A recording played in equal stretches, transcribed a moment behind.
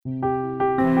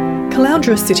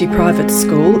Caloundra City Private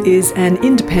School is an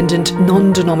independent,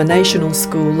 non-denominational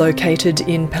school located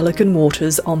in Pelican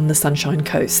Waters on the Sunshine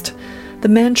Coast. The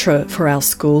mantra for our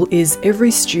school is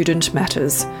 "Every student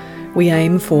matters." We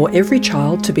aim for every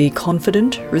child to be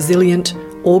confident, resilient,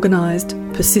 organised,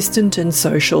 persistent and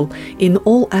social in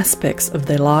all aspects of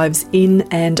their lives in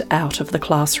and out of the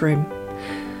classroom.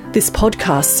 This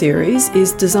podcast series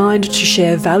is designed to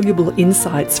share valuable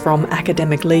insights from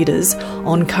academic leaders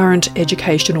on current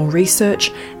educational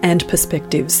research and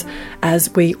perspectives,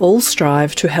 as we all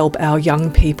strive to help our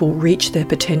young people reach their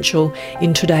potential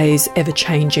in today's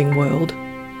ever-changing world.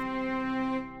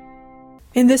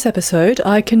 In this episode,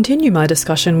 I continue my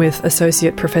discussion with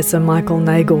Associate Professor Michael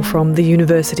Nagel from the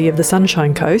University of the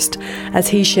Sunshine Coast as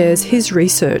he shares his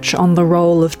research on the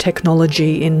role of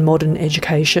technology in modern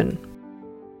education.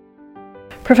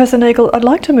 Professor Nagel, I'd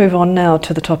like to move on now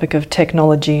to the topic of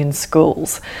technology in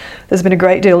schools. There's been a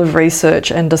great deal of research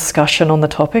and discussion on the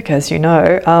topic, as you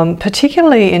know,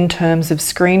 particularly in terms of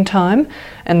screen time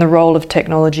and the role of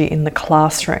technology in the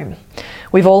classroom.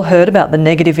 We've all heard about the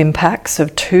negative impacts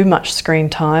of too much screen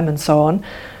time and so on,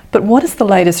 but what is the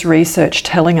latest research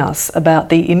telling us about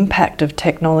the impact of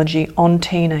technology on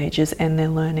teenagers and their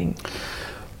learning?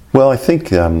 Well, I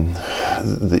think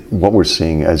what we're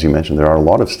seeing, as you mentioned, there are a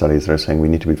lot of studies that are saying we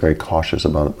need to be very cautious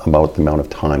about the amount of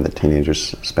time that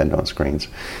teenagers spend on screens.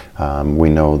 We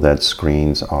know that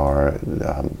screens are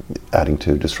adding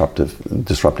to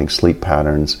disrupting sleep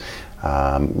patterns.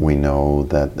 We know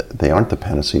that they aren't the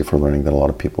panacea for learning that a lot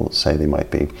of people say they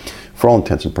might be. For all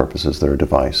intents and purposes, they're a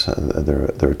device.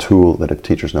 They're a tool that if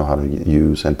teachers know how to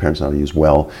use and parents know how to use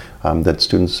well, that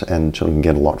students and children can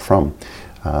get a lot from.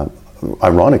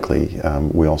 Ironically,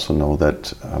 we also know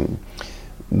that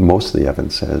most of the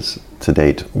evidence says to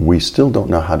date, we still don't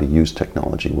know how to use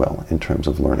technology well in terms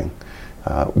of learning.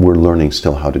 We're learning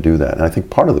still how to do that. And I think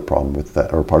part of the problem with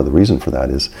that, or part of the reason for that,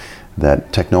 is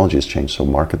that technology has changed so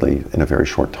markedly in a very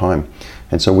short time.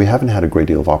 And so we haven't had a great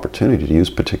deal of opportunity to use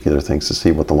particular things to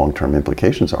see what the long-term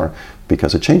implications are,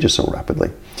 because it changes so rapidly.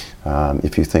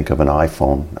 If you think of an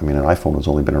iPhone, an iPhone has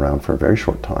only been around for a very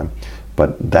short time,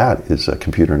 but that is a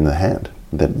computer in the hand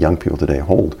that young people today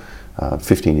hold.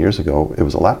 15 years ago, it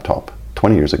was a laptop.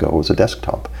 20 years ago, it was a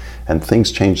desktop. And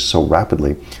things changed so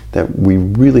rapidly that we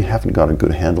really haven't got a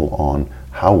good handle on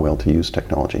how well to use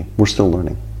technology. We're still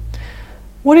learning.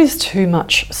 What is too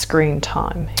much screen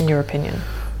time, in your opinion?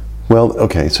 Well,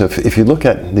 okay, so if you look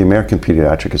at the American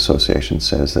Pediatric Association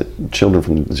says that children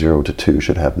from 0 to 2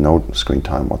 should have no screen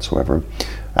time whatsoever.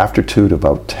 After 2 to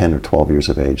about 10 or 12 years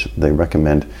of age, they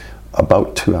recommend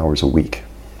about 2 hours a week,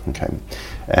 okay?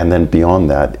 And then beyond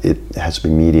that, it has to be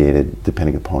mediated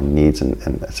depending upon needs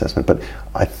and assessment. But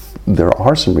there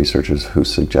are some researchers who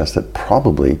suggest that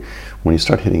probably when you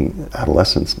start hitting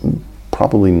adolescence,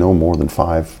 probably no more than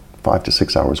 5 to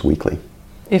 6 hours weekly.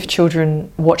 If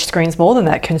children watch screens more than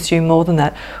that, consume more than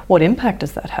that, what impact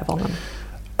does that have on them?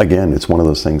 Again, it's one of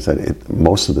those things that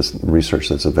most of this research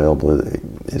that's available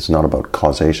is not about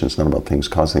causation, it's not about things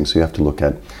causing things. So you have to look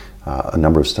at a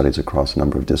number of studies across a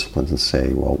number of disciplines and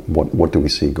say, well, what do we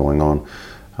see going on?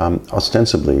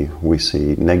 Ostensibly, we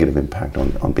see negative impact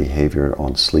on behavior,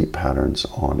 on sleep patterns,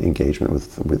 on engagement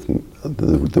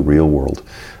with the real world.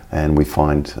 And we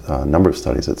find a number of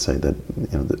studies that say that,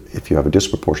 that if you have a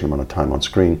disproportionate amount of time on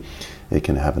screen, it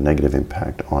can have a negative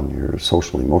impact on your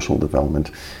social, emotional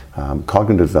development.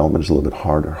 Cognitive development is a little bit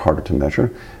harder to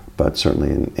measure, but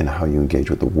certainly in how you engage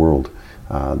with the world.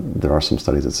 There are some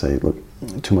studies that say, look,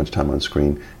 too much time on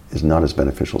screen is not as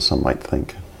beneficial as some might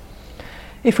think.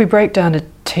 If we break down a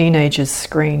teenager's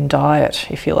screen diet,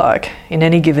 if you like, in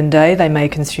any given day they may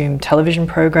consume television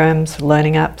programs,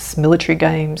 learning apps, military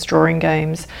games, drawing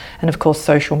games, and of course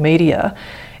social media.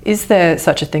 Is there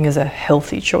such a thing as a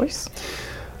healthy choice?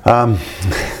 The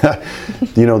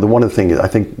one of the things I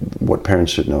think what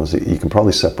parents should know is that you can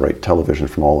probably separate television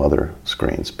from all other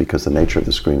screens because the nature of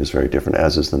the screen is very different,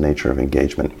 as is the nature of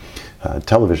engagement.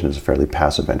 Television is a fairly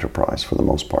passive enterprise for the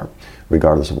most part,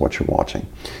 regardless of what you're watching.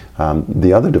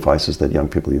 The other devices that young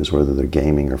people use, whether they're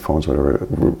gaming or phones, whatever,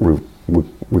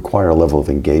 require a level of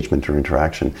engagement or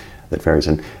interaction that varies.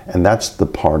 And that's the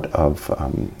part of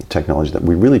technology that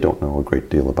we really don't know a great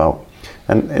deal about.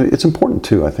 And it's important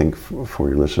too, I think, for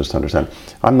your listeners to understand,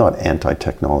 I'm not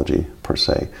anti-technology per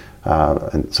se.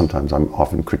 And sometimes I'm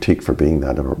often critiqued for being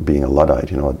that, or being a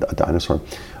Luddite, a dinosaur.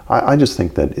 I just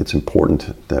think that it's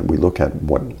important that we look at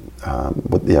what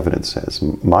the evidence says.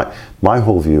 My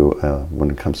whole view when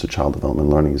it comes to child development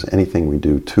and learning is anything we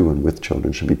do to and with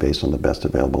children should be based on the best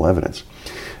available evidence.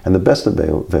 And the best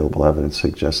available evidence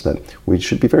suggests that we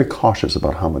should be very cautious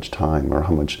about how much time or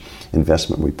how much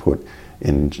investment we put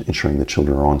in ensuring that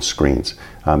children are on screens,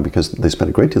 because they spend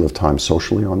a great deal of time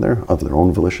socially on there of their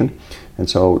own volition. And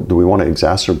so do we want to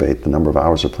exacerbate the number of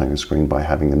hours they're playing on screen by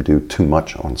having them do too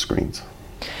much on screens?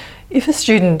 If a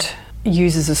student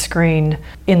uses a screen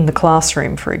in the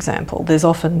classroom, for example, there's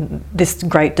often this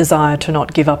great desire to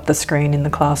not give up the screen in the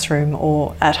classroom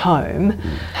or at home.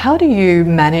 How do you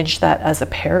manage that as a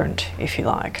parent, if you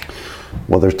like?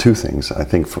 Well, there are two things. I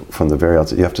think from the very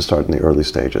outset, you have to start in the early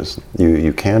stages.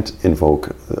 You can't invoke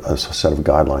a set of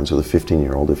guidelines with a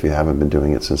 15-year-old if you haven't been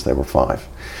doing it since they were 5.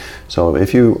 So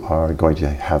if you are going to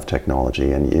have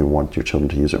technology and you want your children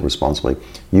to use it responsibly,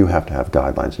 you have to have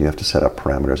guidelines, you have to set up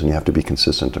parameters, and you have to be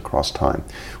consistent across time,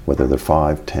 whether they're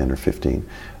 5, 10, or 15.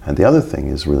 And the other thing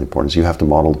is really important, is you have to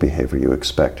model the behavior you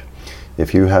expect.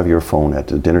 If you have your phone at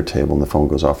the dinner table and the phone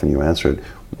goes off and you answer it,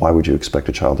 why would you expect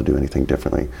a child to do anything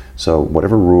differently? So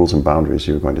whatever rules and boundaries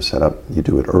you're going to set up, you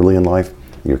do it early in life,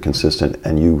 you're consistent,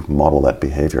 and you model that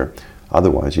behavior.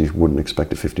 Otherwise, you wouldn't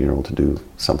expect a 15-year-old to do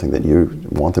something that you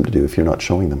want them to do if you're not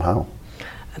showing them how.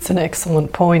 That's an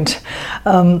excellent point.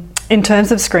 In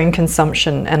terms of screen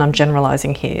consumption, and I'm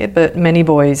generalising here, but many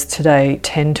boys today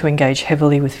tend to engage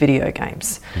heavily with video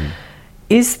games.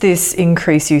 Is this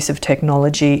increased use of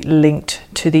technology linked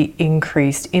to the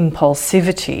increased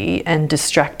impulsivity and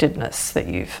distractedness that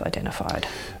you've identified?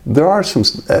 There's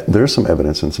some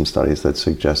evidence in some studies that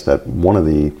suggest that one of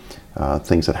the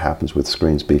things that happens with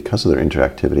screens, because of their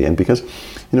interactivity, and because,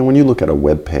 when you look at a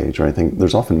web page or anything,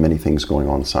 there's often many things going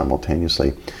on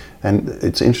simultaneously. And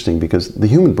it's interesting because the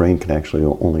human brain can actually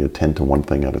only attend to one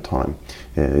thing at a time.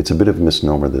 It's a bit of a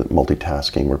misnomer, the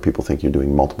multitasking, where people think you're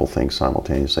doing multiple things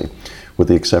simultaneously. With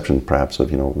the exception perhaps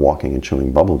of walking and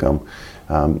chewing bubble gum,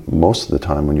 most of the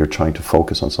time when you're trying to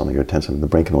focus on something or attend something, the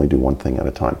brain can only do one thing at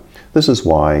a time. This is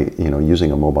why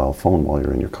using a mobile phone while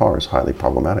you're in your car is highly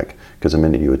problematic, because the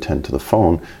minute you attend to the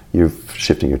phone, you're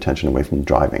shifting your attention away from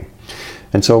driving.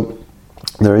 And so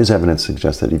there is evidence to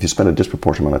suggest that if you spend a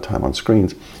disproportionate amount of time on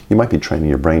screens, you might be training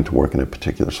your brain to work in a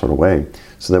particular sort of way,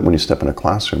 so that when you step in a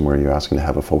classroom where you're asking to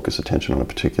have a focused attention on a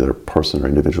particular person or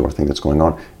individual or thing that's going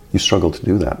on, you struggle to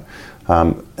do that.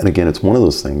 And again, it's one of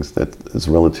those things that is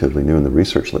relatively new in the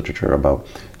research literature about,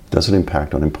 does it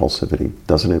impact on impulsivity?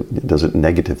 Does it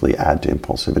negatively add to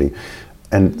impulsivity?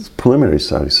 And preliminary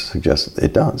studies suggest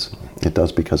it does. It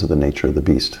does because of the nature of the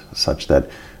beast, such that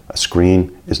a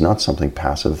screen is not something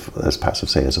passive,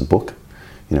 say, as a book,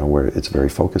 where it's very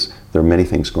focused. There are many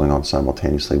things going on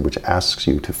simultaneously, which asks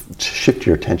you to shift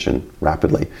your attention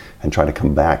rapidly and try to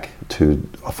come back to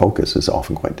a focus is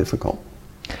often quite difficult.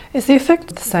 Is the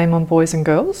effect the same on boys and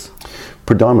girls?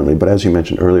 Predominantly, but as you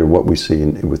mentioned earlier, what we see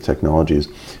with technology is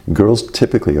girls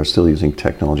typically are still using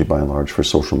technology by and large for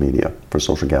social media, for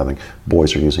social gathering.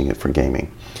 Boys are using it for gaming.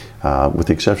 With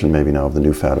the exception maybe now of the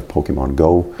new fad of Pokemon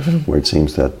Go, where it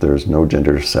seems that there's no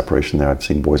gender separation there. I've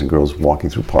seen boys and girls walking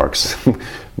through parks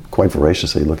quite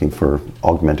voraciously looking for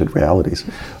augmented realities.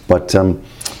 But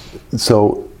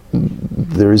so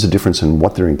there is a difference in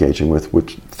what they're engaging with,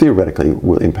 which theoretically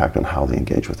will impact on how they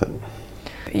engage with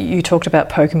it. You talked about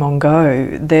Pokemon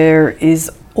Go. There is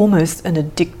almost an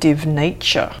addictive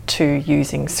nature to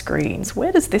using screens.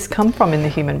 Where does this come from in the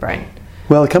human brain?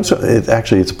 Well, it's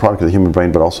a product of the human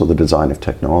brain, but also the design of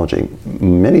technology.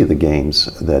 Many of the games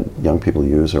that young people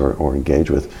use or engage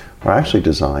with are actually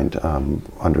designed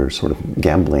under sort of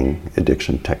gambling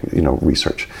addiction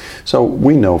research. So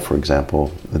we know, for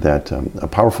example, that a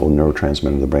powerful neurotransmitter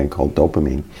in the brain called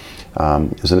dopamine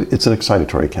it's an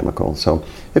excitatory chemical. So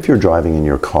if you're driving in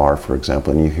your car, for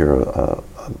example, and you hear a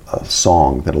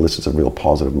song that elicits a real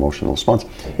positive emotional response,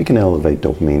 it can elevate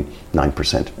dopamine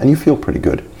 9%, and you feel pretty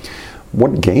good.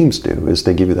 What games do is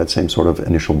they give you that same sort of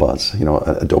initial buzz, a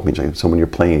dopamine. So when you're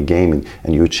playing a game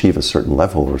and you achieve a certain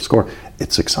level or score,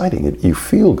 it's exciting. You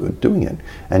feel good doing it.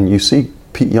 And you see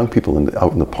young people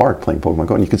out in the park playing Pokemon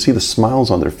Go, and you can see the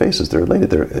smiles on their faces. They're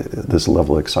elated. This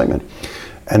level of excitement.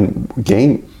 And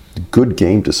good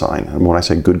game design, and when I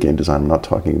say good game design, I'm not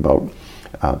talking about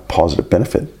positive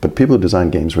benefit, but people who design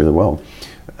games really well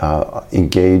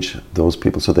engage those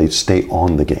people so they stay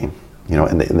on the game.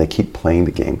 And they keep playing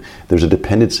the game. There's a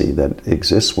dependency that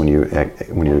exists when you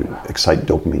excite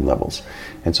dopamine levels.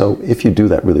 And so if you do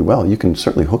that really well, you can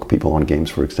certainly hook people on games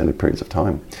for extended periods of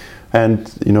time.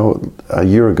 And, a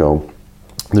year ago,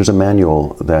 there's a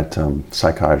manual that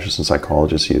psychiatrists and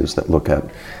psychologists use that look at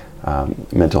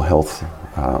mental health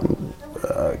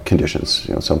conditions.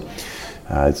 So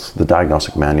it's the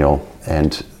diagnostic manual,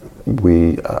 and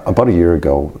we about a year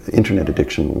ago, internet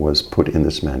addiction was put in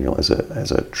this manual as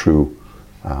a true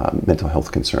mental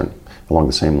health concern, along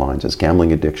the same lines as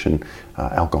gambling addiction,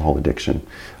 alcohol addiction,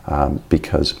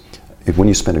 because if when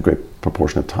you spend a great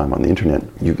proportion of time on the internet,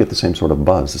 you get the same sort of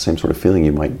buzz, the same sort of feeling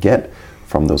you might get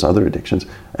from those other addictions,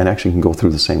 and actually can go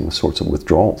through the same sorts of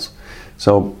withdrawals.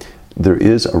 So there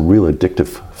is a real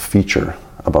addictive feature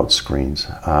about screens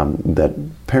that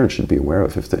parents should be aware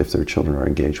of if their children are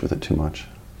engaged with it too much.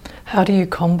 How do you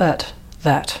combat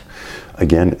that?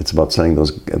 Again, it's about setting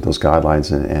those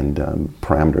guidelines and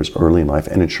parameters early in life,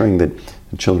 and ensuring that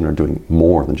the children are doing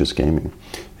more than just gaming.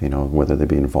 You know, whether they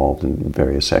be involved in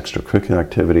various extracurricular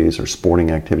activities or sporting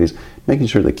activities, making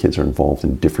sure that kids are involved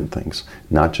in different things,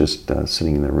 not just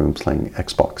sitting in their room playing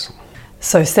Xbox.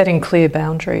 So setting clear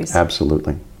boundaries.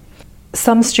 Absolutely.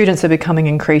 Some students are becoming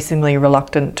increasingly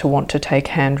reluctant to want to take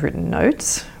handwritten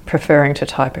notes, preferring to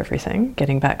type everything,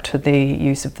 getting back to the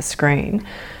use of the screen,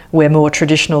 where more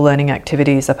traditional learning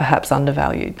activities are perhaps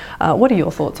undervalued. What are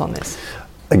your thoughts on this?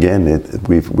 Again,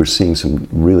 we're seeing some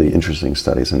really interesting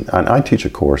studies, and I teach a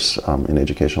course in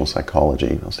educational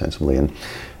psychology, ostensibly,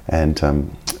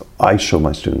 and I show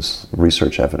my students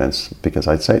research evidence, because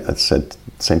I said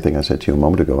the same thing I said to you a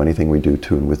moment ago. Anything we do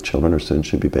to and with children or students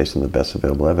should be based on the best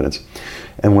available evidence.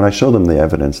 And when I show them the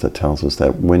evidence that tells us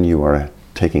that when you are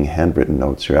taking handwritten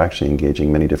notes, you're actually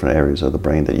engaging many different areas of the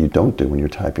brain that you don't do when you're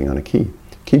typing on a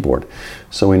keyboard.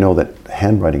 So we know that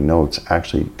handwriting notes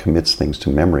actually commits things to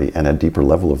memory and a deeper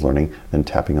level of learning than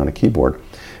tapping on a keyboard.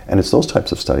 And it's those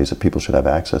types of studies that people should have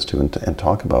access to and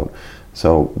talk about.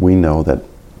 So we know that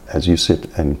as you sit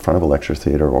in front of a lecture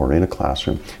theater or in a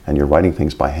classroom and you're writing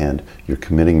things by hand, you're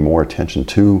committing more attention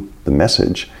to the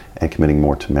message and committing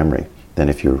more to memory than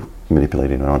if you're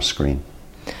manipulating it on a screen.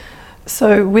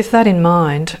 So with that in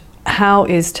mind, how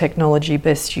is technology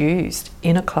best used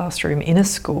in a classroom, in a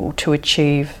school, to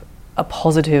achieve a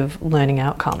positive learning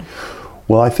outcome?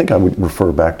 Well, I think I would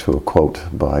refer back to a quote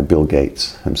by Bill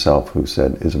Gates himself, who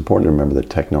said, "It's important to remember that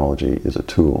technology is a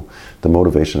tool. The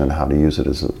motivation and how to use it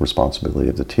is the responsibility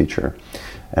of the teacher."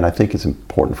 And I think it's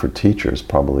important for teachers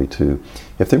probably to,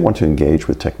 if they want to engage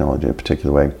with technology in a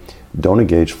particular way, don't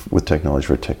engage with technology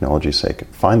for technology's sake.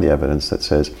 Find the evidence that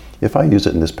says, if I use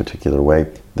it in this particular way,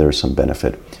 there's some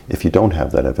benefit. If you don't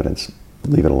have that evidence,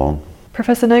 leave it alone.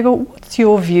 Professor Nagel, what's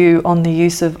your view on the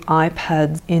use of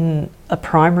iPads in a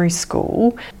primary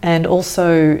school, and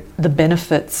also the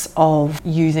benefits of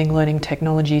using learning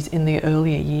technologies in the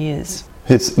earlier years?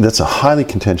 That's a highly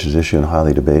contentious issue and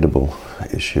highly debatable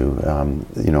issue.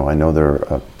 I know there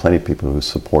are plenty of people who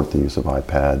support the use of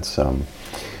iPads.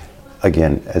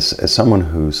 Again, as someone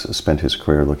who's spent his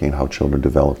career looking at how children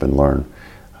develop and learn,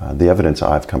 the evidence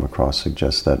I've come across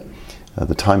suggests that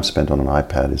the time spent on an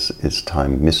iPad is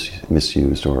time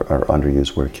misused or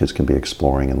underused, where kids can be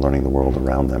exploring and learning the world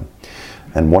around them.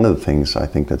 And one of the things I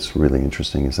think that's really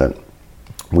interesting is that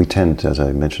we tend, as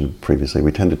I mentioned previously,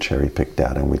 we tend to cherry pick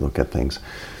data and we look at things.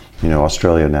 You know,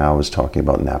 Australia now is talking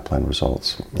about NAPLAN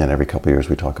results, and every couple of years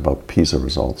we talk about PISA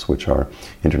results, which are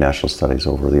international studies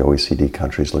over the OECD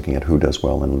countries looking at who does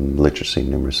well in literacy,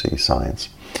 numeracy, science.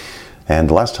 And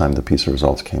the last time the PISA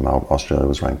results came out, Australia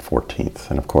was ranked 14th,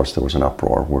 and of course there was an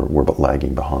uproar. We're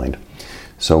lagging behind.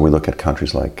 So we look at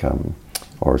countries like,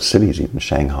 or cities even,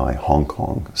 Shanghai, Hong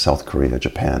Kong, South Korea,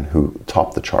 Japan, who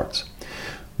top the charts.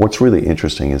 What's really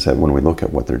interesting is that when we look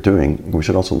at what they're doing, we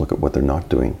should also look at what they're not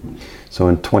doing. So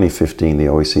in 2015, the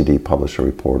OECD published a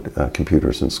report,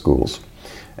 Computers in Schools.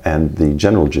 And the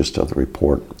general gist of the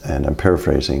report, and I'm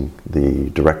paraphrasing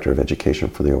the Director of Education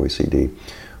for the OECD,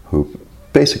 who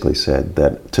basically said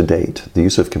that to date, the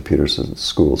use of computers in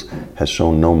schools has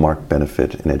shown no marked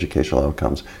benefit in educational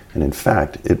outcomes. And in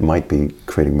fact, it might be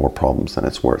creating more problems than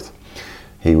it's worth.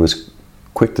 He was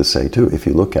quick to say, too, if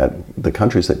you look at the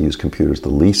countries that use computers the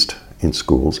least in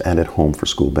schools and at home for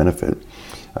school benefit,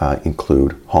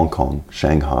 include Hong Kong,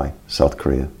 Shanghai, South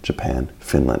Korea, Japan,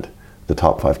 Finland, the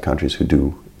top 5 countries who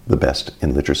do the best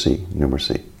in literacy,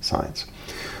 numeracy, science.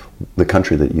 The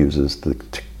country that uses the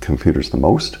computers the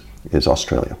most is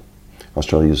Australia.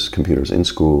 Australia uses computers in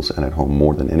schools and at home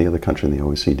more than any other country in the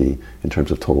OECD in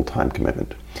terms of total time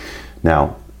commitment.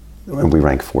 Now, we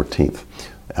rank 14th.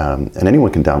 And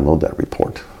anyone can download that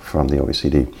report from the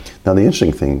OECD. Now, the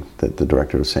interesting thing that the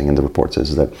director was saying in the report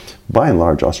says is that by and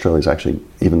large, Australia is actually,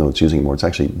 even though it's using more, it's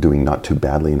actually doing not too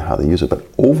badly in how they use it. But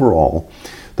overall,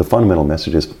 the fundamental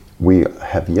message is we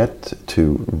have yet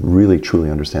to really truly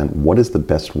understand what is the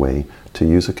best way to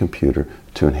use a computer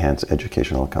to enhance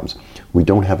educational outcomes. We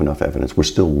don't have enough evidence. We're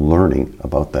still learning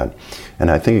about that. And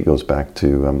I think it goes back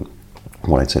to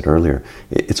what I said earlier,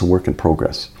 it's a work in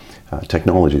progress.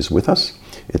 Technology is with us.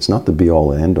 It's not the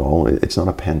be-all and end-all. It's not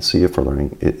a panacea for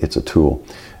learning. It's a tool.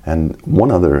 And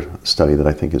one other study that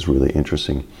I think is really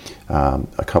interesting,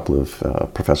 a couple of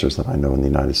professors that I know in the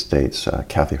United States,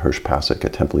 Kathy Hirsch-Pasek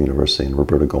at Temple University and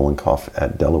Roberta Golenkoff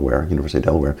at University of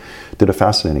Delaware, did a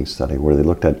fascinating study where they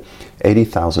looked at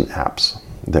 80,000 apps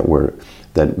that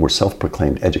were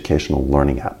self-proclaimed educational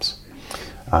learning apps.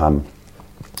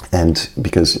 And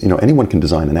because anyone can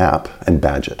design an app and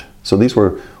badge it. So these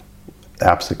were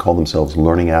apps that call themselves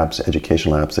learning apps,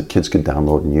 educational apps that kids could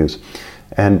download and use.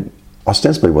 And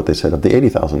ostensibly what they said, of the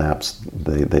 80,000 apps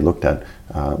they looked at,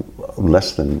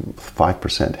 less than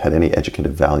 5% had any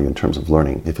educative value in terms of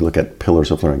learning. If you look at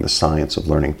pillars of learning, the science of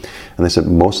learning, and they said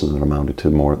most of them amounted to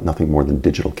nothing more than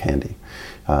digital candy.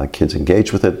 Kids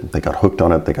engaged with it, they got hooked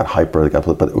on it, they got hyper,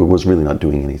 but it was really not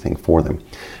doing anything for them.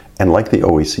 And like the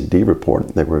OECD report,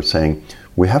 they were saying,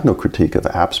 we have no critique of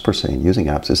apps per se and using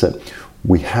apps, is that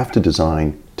we have to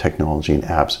design technology and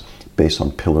apps based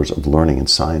on pillars of learning and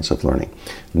science of learning,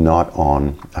 not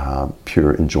on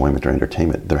pure enjoyment or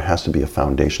entertainment. There has to be a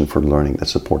foundation for learning that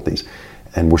support these.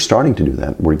 And we're starting to do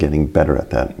that. We're getting better at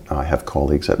that. I have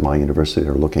colleagues at my university that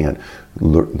are looking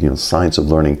at science of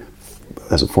learning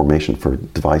as a formation for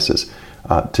devices.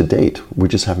 To date, we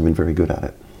just haven't been very good at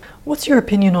it. What's your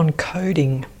opinion on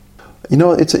coding?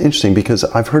 It's interesting because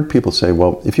I've heard people say,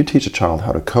 well, if you teach a child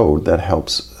how to code, that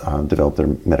helps develop their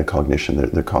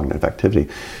metacognition, their cognitive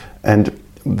activity. And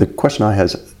the question I have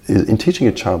is, in teaching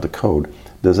a child to code,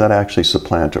 does that actually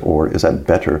supplant, or is that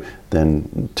better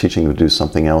than teaching them to do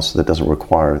something else that doesn't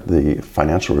require the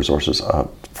financial resources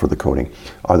for the coding?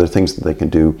 Are there things that they can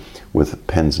do with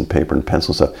pens and paper and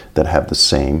pencil stuff that have the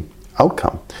same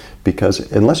outcome?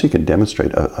 Because unless you can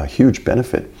demonstrate a huge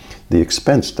benefit, the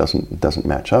expense doesn't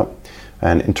match up.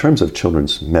 And in terms of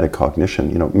children's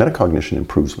metacognition, metacognition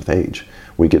improves with age.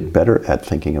 We get better at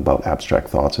thinking about abstract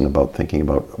thoughts and about thinking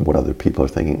about what other people are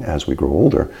thinking as we grow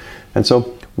older. And so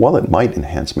while it might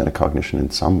enhance metacognition in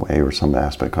some way or some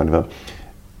aspect,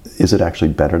 is it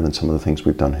actually better than some of the things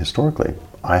we've done historically?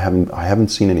 I haven't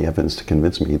seen any evidence to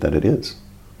convince me that it is.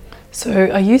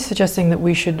 So are you suggesting that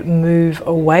we should move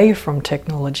away from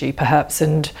technology perhaps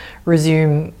and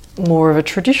resume more of a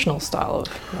traditional style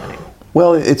of learning?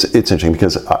 Well, it's interesting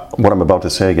because what I'm about to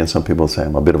say, again, some people say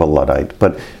I'm a bit of a Luddite,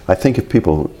 but I think if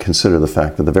people consider the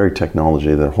fact that the very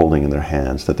technology they're holding in their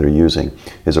hands, that they're using,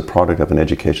 is a product of an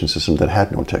education system that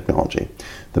had no technology.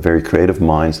 The very creative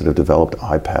minds that have developed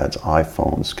iPads,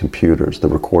 iPhones, computers, the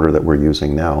recorder that we're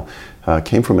using now,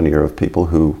 came from an era of people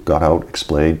who got out,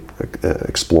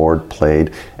 explored,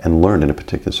 played, and learned in a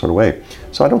particular sort of way.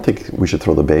 So I don't think we should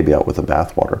throw the baby out with the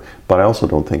bathwater, but I also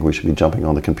don't think we should be jumping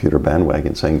on the computer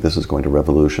bandwagon saying this is going to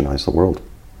revolutionize the world.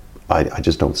 I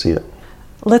just don't see it.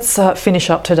 Let's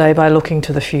finish up today by looking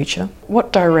to the future.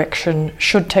 What direction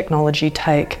should technology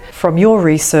take from your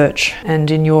research,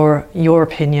 and in your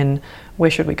opinion,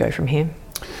 where should we go from here?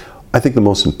 I think the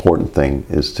most important thing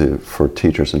is for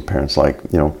teachers and parents,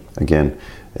 again,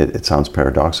 it sounds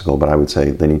paradoxical, but I would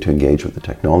say they need to engage with the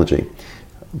technology.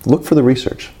 Look for the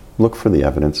research, look for the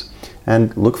evidence,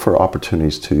 and look for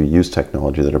opportunities to use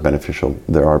technology that are beneficial.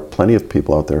 There are plenty of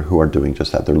people out there who are doing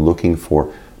just that. They're looking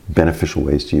for beneficial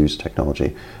ways to use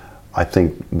technology. I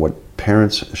think what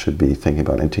parents should be thinking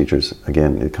about, and teachers,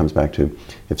 again, it comes back to,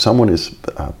 if someone is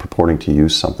purporting to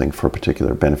use something for a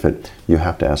particular benefit, you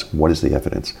have to ask, what is the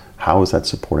evidence? How is that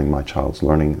supporting my child's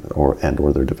learning or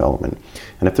their development?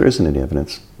 And if there isn't any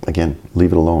evidence, again,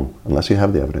 leave it alone. Unless you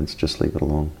have the evidence, just leave it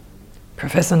alone.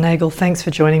 Professor Nagel, thanks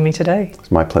for joining me today.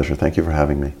 It's my pleasure. Thank you for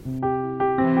having me.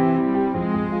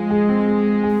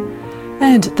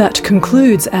 And that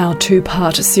concludes our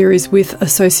two-part series with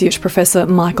Associate Professor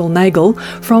Michael Nagel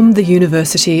from the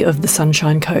University of the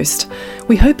Sunshine Coast.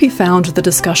 We hope you found the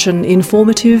discussion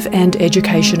informative and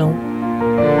educational.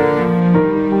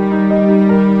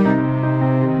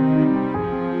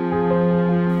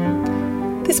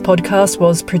 This podcast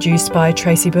was produced by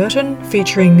Tracy Burton,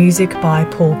 featuring music by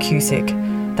Paul Cusick.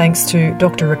 Thanks to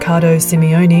Dr. Ricardo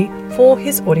Simeone for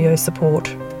his audio support.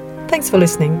 Thanks for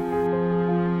listening.